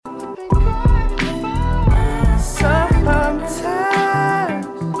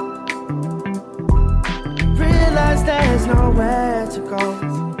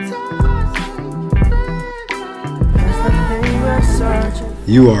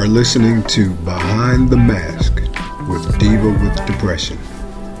You are listening to Behind the Mask with Diva with Depression.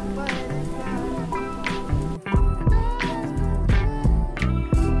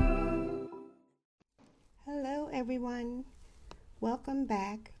 Hello everyone. Welcome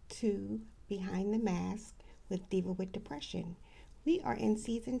back to Behind the Mask with Diva with Depression. We are in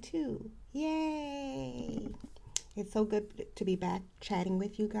season 2. Yay! It's so good to be back chatting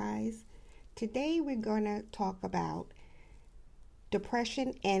with you guys. Today we're going to talk about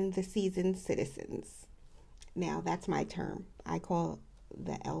depression and the seasoned citizens. Now that's my term. I call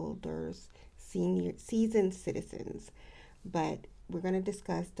the elders seasoned citizens, but we're going to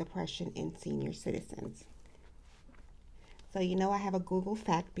discuss depression in senior citizens. So I have a Google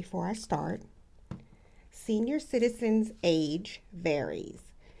fact before I start. Senior citizens' age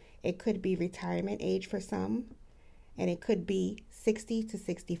varies. It could be retirement age for some, and it could be 60 to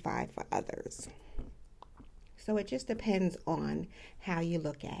 65 for others. So it just depends on how you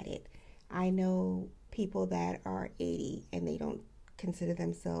look at it. I know people that are 80 and they don't consider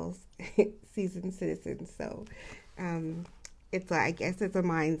themselves seasoned citizens. So I guess it's a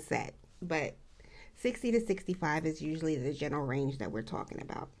mindset. But 60 to 65 is usually the general range that we're talking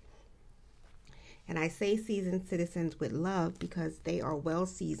about. And I say seasoned citizens with love because they are well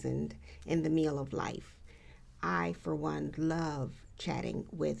seasoned in the meal of life. I, for one, love chatting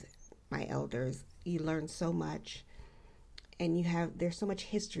with my elders. You learn so much, and there's so much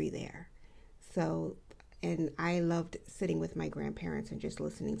history there. So, and I loved sitting with my grandparents and just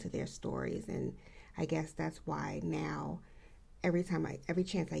listening to their stories. And I guess that's why now, every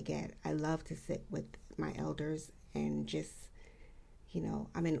chance I get, I love to sit with my elders and just,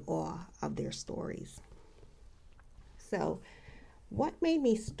 I'm in awe of their stories. So, what made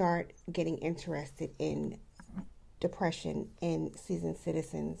me start getting interested in depression in seasoned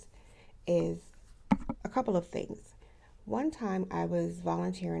citizens is a couple of things. One time I was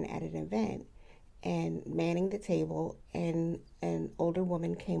volunteering at an event and manning the table, and an older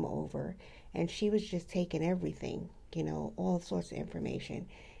woman came over and she was just taking everything, all sorts of information.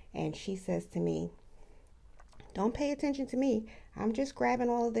 And she says to me, "Don't pay attention to me. I'm just grabbing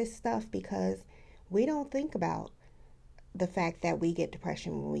all of this stuff because we don't think about the fact that we get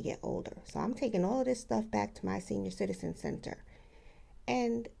depression when we get older. So I'm taking all of this stuff back to my senior citizen center."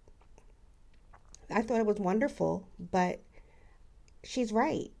 And I thought it was wonderful, but she's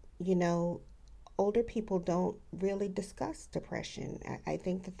right. Older people don't really discuss depression. I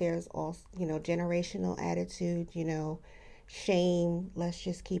think that there's also, generational attitude, shame, let's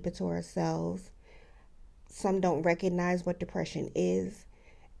just keep it to ourselves. Some don't recognize what depression is,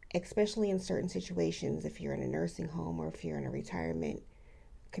 especially in certain situations. If you're in a nursing home or if you're in a retirement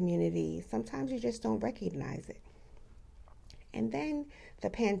community, sometimes you just don't recognize it. And then the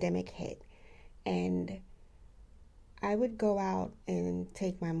pandemic hit. And I would go out and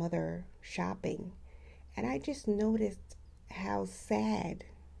take my mother shopping, and I just noticed how sad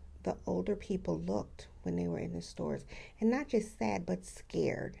the older people looked when they were in the stores. And not just sad, but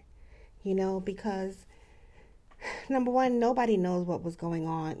scared, because number one, nobody knows what's going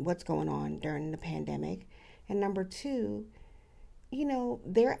on during the pandemic. And number two,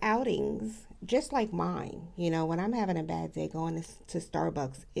 their outings, just like mine, when I'm having a bad day, going to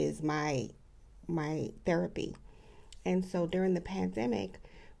Starbucks is my therapy. And so during the pandemic,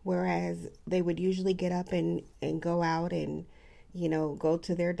 whereas they would usually get up and go out and, go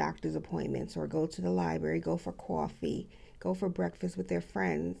to their doctor's appointments or go to the library, go for coffee, go for breakfast with their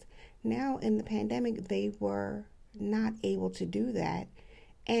friends. Now in the pandemic, they were not able to do that.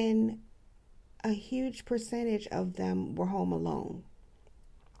 And a huge percentage of them were home alone.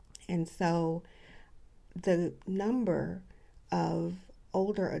 And so the number of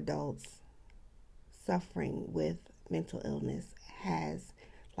older adults suffering with mental illness has,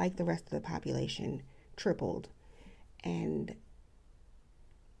 like the rest of the population, tripled. And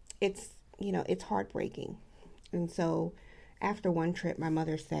it's heartbreaking. And so after one trip, my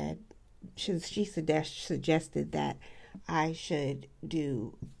mother said, she suggested that I should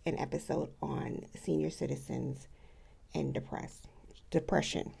do an episode on senior citizens and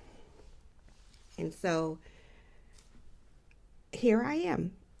depression. And so here I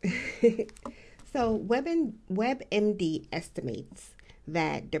am. So WebMD estimates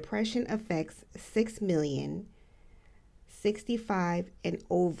that depression affects 6 million 65 and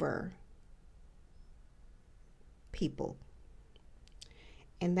over people,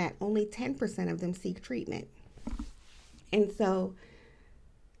 and that only 10% of them seek treatment. And so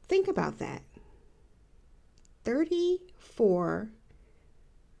think about that. 34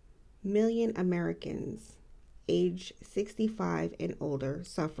 million Americans age 65 and older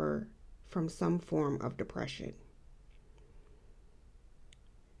suffer from some form of depression.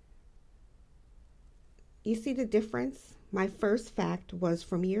 you see the difference? My first fact was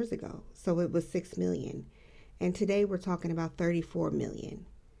from years ago, so it was 6 million. And today we're talking about 34 million.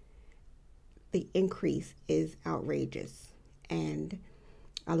 The increase is outrageous. And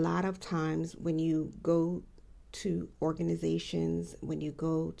a lot of times when you go to organizations, when you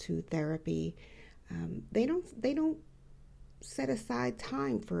go to therapy, they don't set aside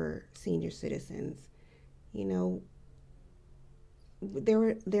time for senior citizens. You know,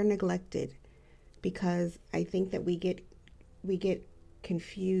 they're neglected, because I think that we get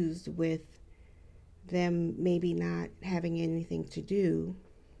confused with them maybe not having anything to do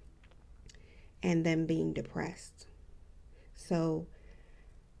and them being depressed. So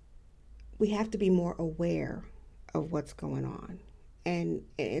we have to be more aware of what's going on. And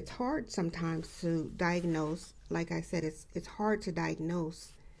it's hard sometimes to diagnose. Like I said, it's hard to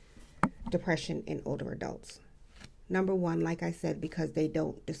diagnose depression in older adults. Number one, like I said, because they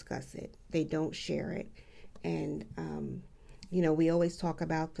don't discuss it, they don't share it. And, we always talk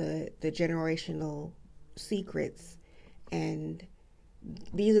about the generational secrets, and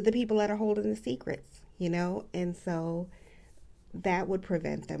these are the people that are holding the secrets, and so that would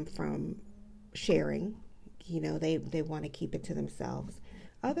prevent them from sharing. They want to keep it to themselves.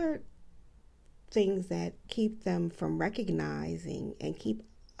 Other things that keep them from recognizing and keep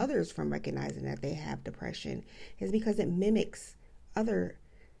others from recognizing that they have depression is because it mimics other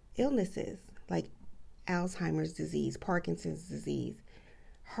illnesses like Alzheimer's disease, Parkinson's disease,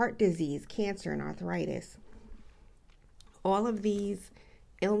 heart disease, cancer, and arthritis. All of these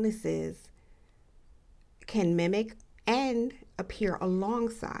illnesses can mimic and appear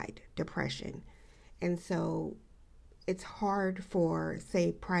alongside depression. And so it's hard for,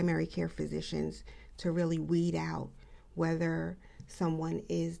 say, primary care physicians to really weed out whether someone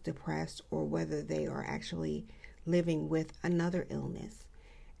is depressed or whether they are actually living with another illness.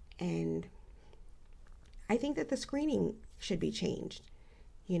 And I think that the screening should be changed.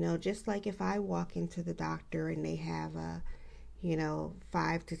 Just like if I walk into the doctor and they have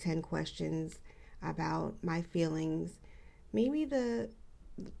 5 to 10 questions about my feelings, maybe the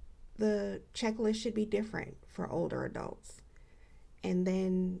checklist should be different for older adults, and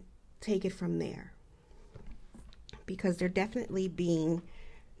then take it from there, because they're definitely being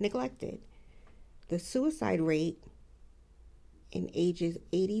neglected. The suicide rate in ages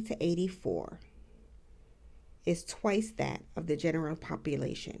 80 to 84 is twice that of the general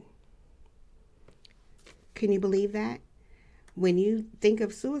population. Can you believe that? When you think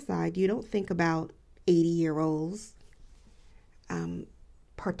of suicide, you don't think about 80-year-olds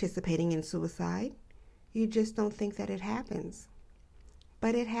participating in suicide. You just don't think that it happens.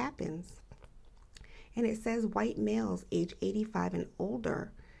 But it happens. And it says white males age 85 and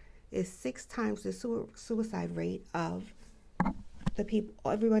older is 6 times the suicide rate of the people,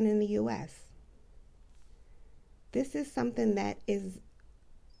 everyone in the U.S. This is something that is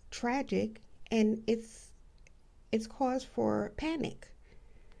tragic, and it's cause for panic,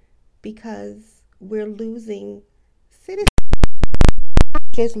 because we're losing citizens.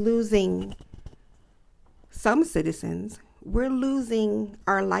 Just losing some citizens, we're losing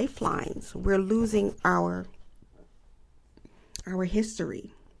our lifelines. We're losing our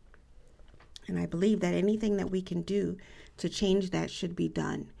history. And I believe that anything that we can do to change that should be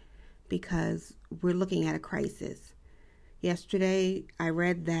done, because we're looking at a crisis. Yesterday, I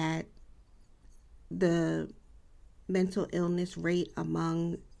read that the mental illness rate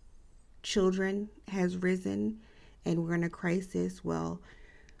among children has risen, and we're in a crisis. Well,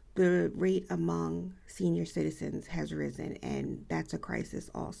 the rate among senior citizens has risen, and that's a crisis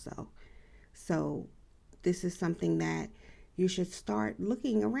also. So this is something that you should start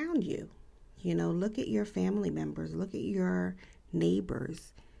looking around you. Look at your family members, look at your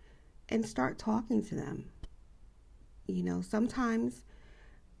neighbors, and start talking to them. Sometimes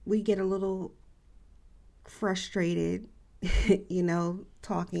we get a little frustrated,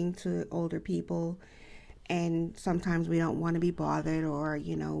 talking to older people, and sometimes we don't want to be bothered, or,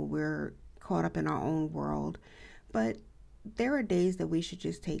 we're caught up in our own world. But there are days that we should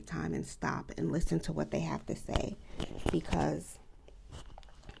just take time and stop and listen to what they have to say, because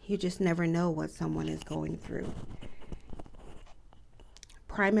you just never know what someone is going through.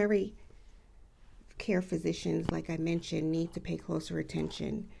 Primary care physicians, like I mentioned, need to pay closer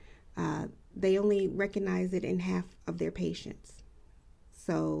attention. They only recognize it in half of their patients.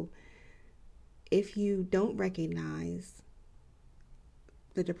 So if you don't recognize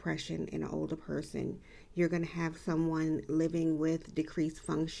the depression in an older person, you're going to have someone living with decreased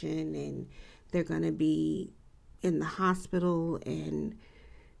function, and they're going to be in the hospital, and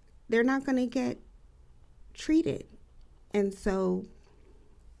they're not going to get treated. And so,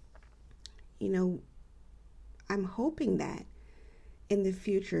 I'm hoping that in the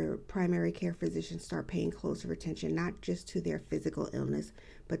future, primary care physicians start paying closer attention, not just to their physical illness,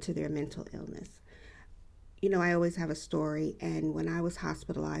 but to their mental illness. I always have a story, and when I was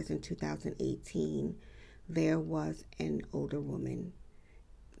hospitalized in 2018, there was an older woman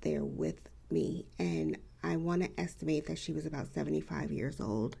there with me, and I want to estimate that she was about 75 years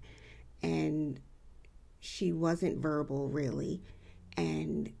old, and she wasn't verbal really,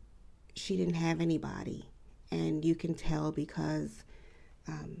 and she didn't have anybody, and you can tell because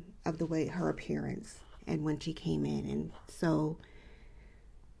of the way her appearance and when she came in. And so,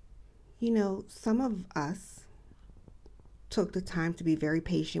 some of us took the time to be very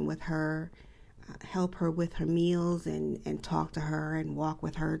patient with her, help her with her meals, and talk to her and walk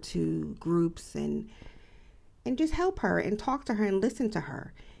with her to groups and just help her and talk to her and listen to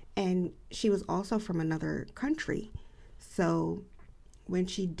her. And she was also from another country. So when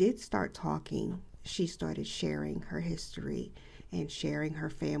she did start talking, she started sharing her history and sharing her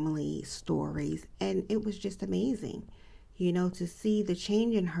family stories. And it was just amazing, to see the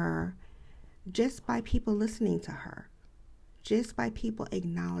change in her just by people listening to her, just by people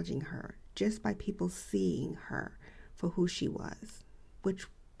acknowledging her, just by people seeing her for who she was, which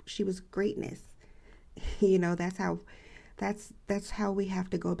she was greatness. That's how we have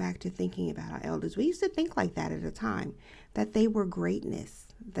to go back to thinking about our elders. We used to think like that at a time, that they were greatness,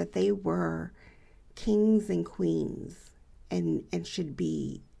 that they were kings and queens and should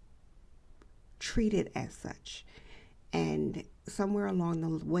be treated as such. And somewhere along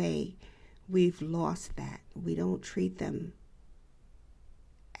the way, we've lost that. We don't treat them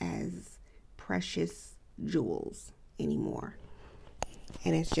as precious jewels anymore.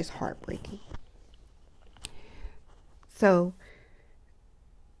 And it's just heartbreaking. So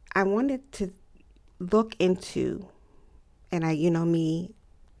I wanted to look into, and me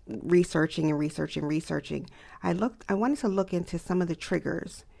researching, I wanted to look into some of the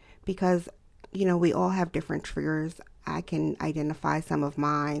triggers because, we all have different triggers. I can identify some of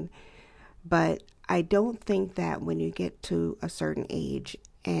mine, but I don't think that when you get to a certain age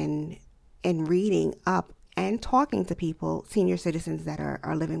and reading up and talking to people, senior citizens that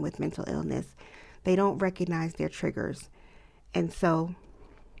are living with mental illness, they don't recognize their triggers. And so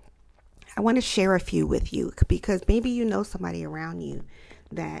I want to share a few with you because maybe you know somebody around you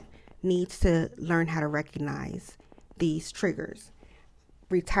that needs to learn how to recognize these triggers.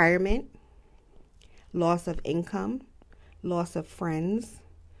 Retirement, loss of income, loss of friends,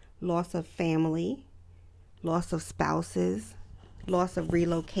 loss of family, loss of spouses, loss of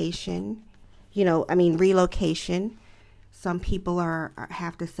relocation. Relocation. Some people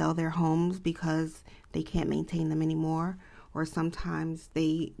have to sell their homes because they can't maintain them anymore, or sometimes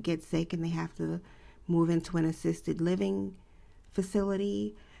they get sick and they have to move into an assisted living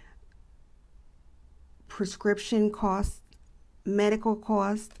facility. Prescription costs, medical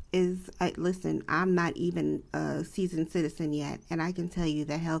costs listen, I'm not even a seasoned citizen yet, and I can tell you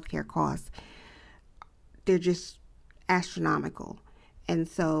that healthcare costs, they're just astronomical. And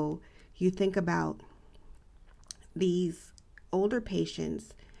so you think about these older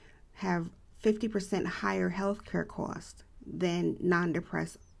patients have 50% higher healthcare costs than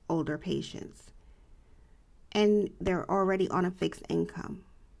non-depressed older patients. And they're already on a fixed income.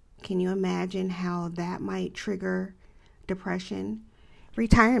 Can you imagine how that might trigger depression?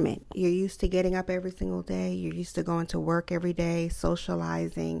 Retirement. You're used to getting up every single day. You're used to going to work every day,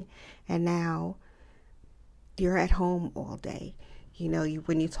 socializing, and now you're at home all day.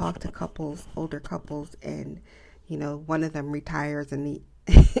 When you talk to older couples, and one of them retires and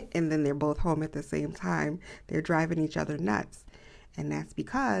and then they're both home at the same time, they're driving each other nuts. And that's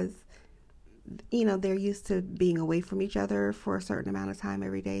because they're used to being away from each other for a certain amount of time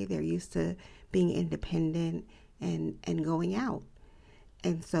every day. They're used to being independent and going out.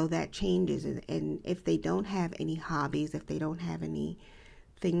 And so that changes. And if they don't have any hobbies, if they don't have any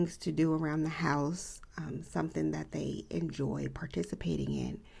things to do around the house, something that they enjoy participating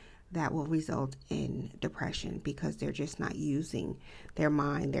in, that will result in depression because they're just not using their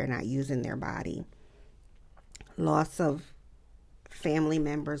mind. They're not using their body. Loss of family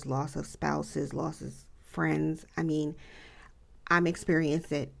members, loss of spouses, loss of friends. I'm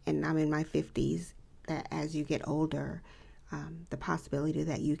experiencing it, and I'm in my 50s, that as you get older, the possibility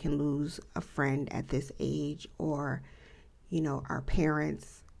that you can lose a friend at this age, or, our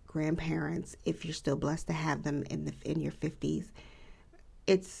parents, grandparents, if you're still blessed to have them in your 50s,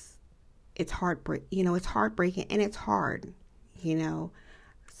 it's heartbreaking, it's heartbreaking, and it's hard,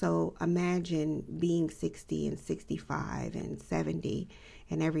 So imagine being 60 and 65 and 70,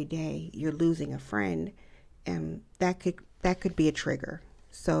 and every day you're losing a friend, and that could be a trigger.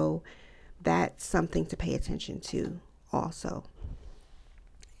 So that's something to pay attention to also.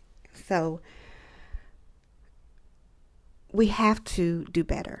 So we have to do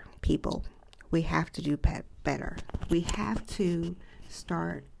better, people. We have to do better. We have to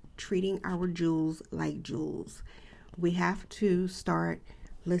start treating our jewels like jewels. We have to start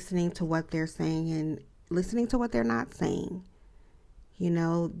listening to what they're saying and listening to what they're not saying.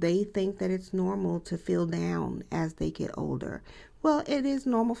 They think that it's normal to feel down as they get older. Well, it is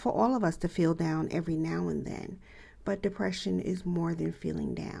normal for all of us to feel down every now and then. But depression is more than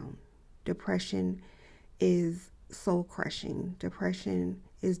feeling down. Depression is soul crushing. Depression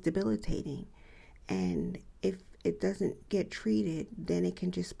is debilitating. And if it doesn't get treated, then it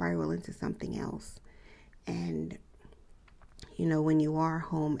can just spiral into something else. And, when you are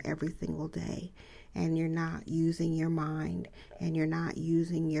home every single day and you're not using your mind and you're not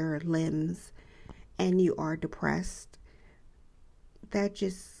using your limbs and you are depressed, that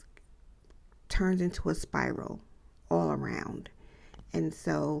just turns into a spiral all around. And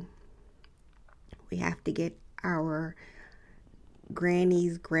so we have to get our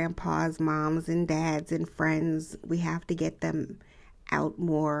grannies, grandpas, moms, and dads and friends, we have to get them out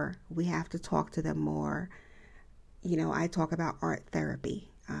more. We have to talk to them more. I talk about art therapy,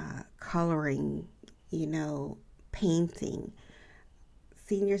 coloring, painting,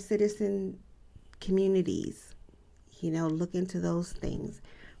 senior citizen communities, look into those things.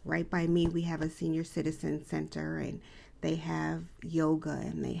 Right by me, we have a senior citizen center, and they have yoga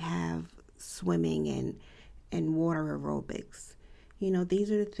and they have swimming and water aerobics.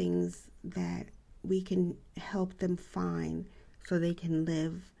 These are the things that we can help them find so they can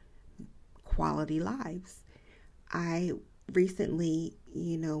live quality lives. I recently,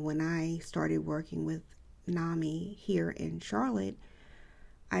 when I started working with NAMI here in Charlotte,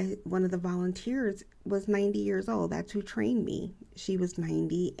 one of the volunteers was 90 years old. That's who trained me. She was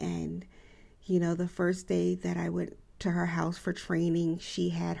 90, and, the first day that I went to her house for training, she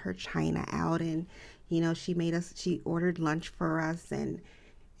had her china out, and, she ordered lunch for us, and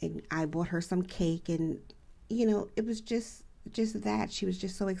I bought her some cake, and, it was just that. She was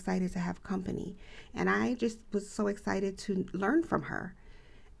just so excited to have company. And I just was so excited to learn from her.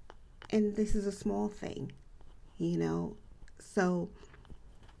 And this is a small thing, So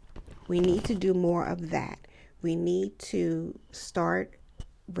we need to do more of that. We need to start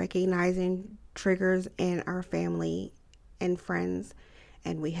recognizing triggers in our family and friends.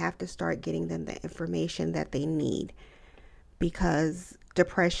 And we have to start getting them the information that they need. Because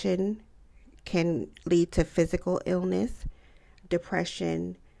depression can lead to physical illness.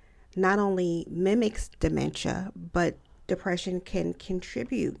 Depression not only mimics dementia, but depression can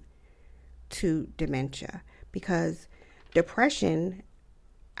contribute to dementia, because depression,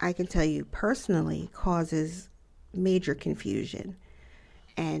 I can tell you personally, causes major confusion.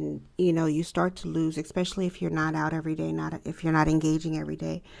 And, you start to lose, especially if you're not out every day, if you're not engaging every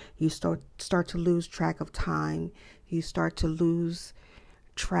day, you start to lose track of time. You start to lose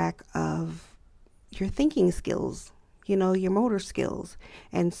track of your thinking skills, your motor skills.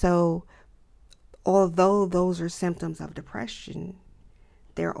 And so although those are symptoms of depression,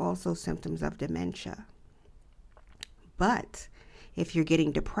 they're also symptoms of dementia. But if you're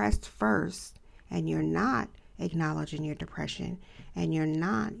getting depressed first and you're not acknowledging your depression and you're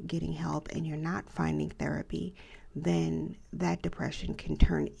not getting help and you're not finding therapy, then that depression can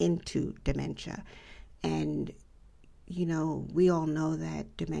turn into dementia. And, we all know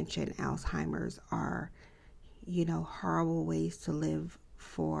that dementia and Alzheimer's are horrible ways to live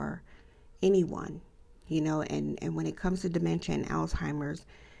for anyone, and when it comes to dementia and Alzheimer's,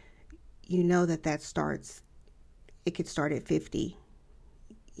 it could start at 50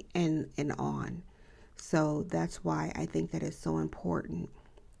 and on. So that's why I think that it's so important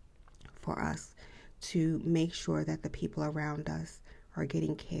for us to make sure that the people around us are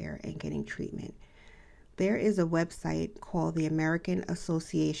getting care and getting treatment. There is a website called the American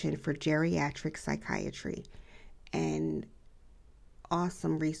Association for Geriatric Psychiatry, an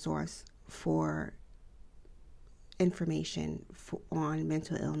awesome resource for information on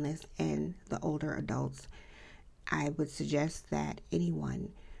mental illness and the older adults. I would suggest that anyone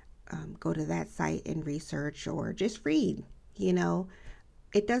go to that site and research or just read.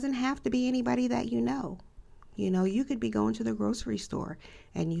 It doesn't have to be anybody that you know. You could be going to the grocery store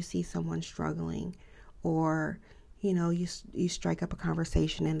and you see someone struggling, or you strike up a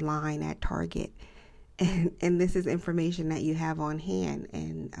conversation in line at Target. And this is information that you have on hand,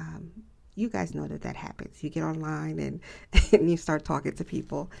 and you guys know that happens. You get online and you start talking to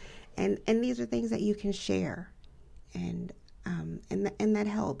people, and these are things that you can share, and that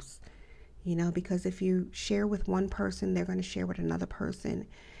helps, because if you share with one person, they're going to share with another person,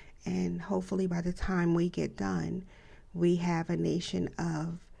 And hopefully by the time we get done, we have a nation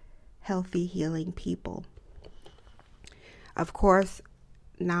of healthy, healing people. Of course,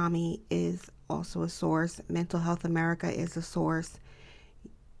 NAMI is also a source. Mental Health America is a source.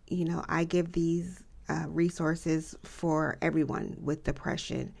 You know, I give these resources for everyone with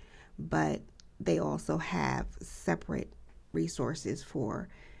depression, but they also have separate resources for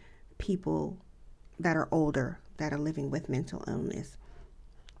people that are older, that are living with mental illness.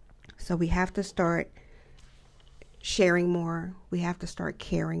 So we have to start sharing more. We have to start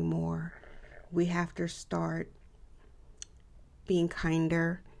caring more. We have to start being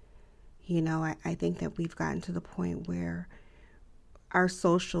kinder. You know, I think that we've gotten to the point where our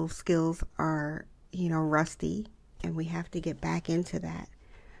social skills are, rusty, and we have to get back into that.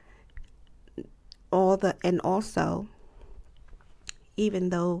 And also, even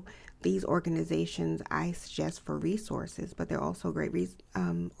though these organizations I suggest for resources, but they're also great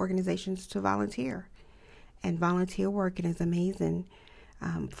organizations to volunteer. And volunteer work is amazing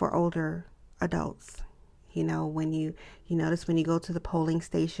for older adults. You know, when you notice when you go to the polling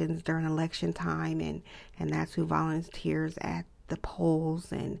stations during election time, and that's who volunteers at the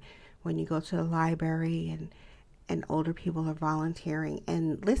polls, and when you go to the library and older people are volunteering.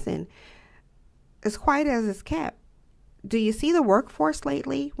 And listen, as quiet as it's kept, do you see the workforce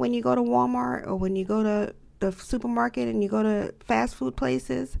lately when you go to Walmart or when you go to the supermarket and you go to fast food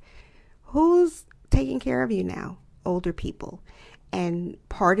places? Who's taking care of you now? Older people. And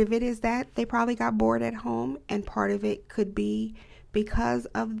part of it is that they probably got bored at home, and part of it could be because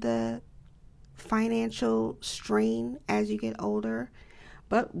of the financial strain as you get older.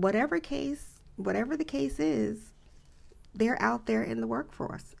 But whatever the case is, they're out there in the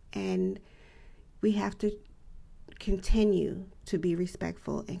workforce, and we have to continue to be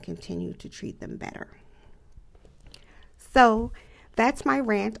respectful and continue to treat them better. So that's my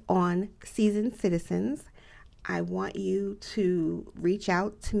rant on seasoned citizens. I want you to reach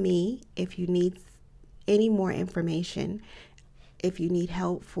out to me if you need any more information. If you need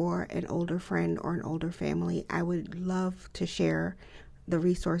help for an older friend or an older family, I would love to share the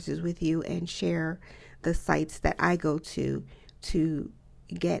resources with you and share the sites that I go to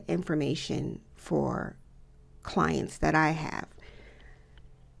get information for clients that I have.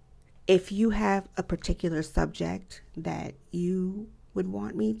 If you have a particular subject that you would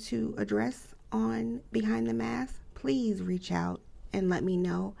want me to address on Behind the Mask, please reach out and let me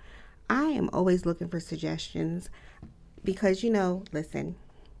know. I am always looking for suggestions because, listen,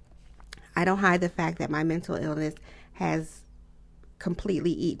 I don't hide the fact that my mental illness has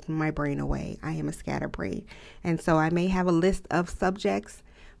completely eaten my brain away. I am a scatterbrain. And so I may have a list of subjects,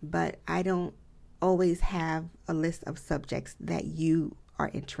 but I don't always have a list of subjects that you are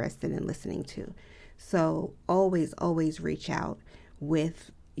interested in listening to. So always reach out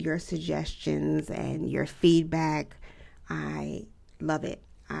with your suggestions and your feedback. I love it.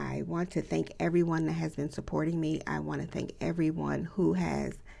 I want to thank everyone that has been supporting me. I want to thank everyone who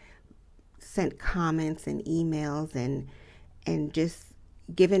has sent comments and emails and just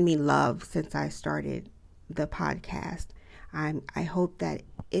given me love since I started the podcast. I hope that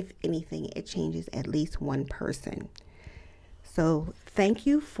if anything, it changes at least one person. So thank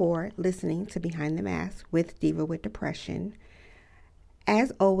you for listening to Behind the Mask with Diva with Depression.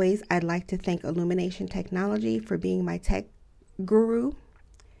 As always, I'd like to thank Illumination Technology for being my tech guru.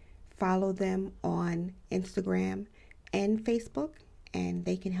 Follow them on Instagram and Facebook, and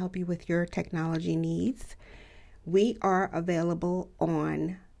they can help you with your technology needs. We are available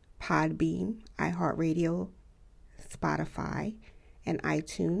on Podbean, iHeartRadio, Spotify, and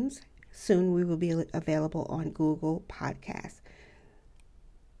iTunes. Soon we will be available on Google Podcasts.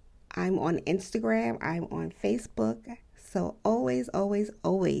 I'm on Instagram. I'm on Facebook. So always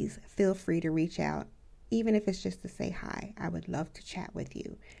feel free to reach out, even if it's just to say hi. I would love to chat with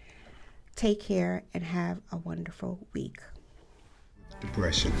you. Take care and have a wonderful week.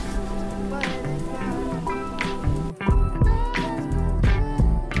 Depression.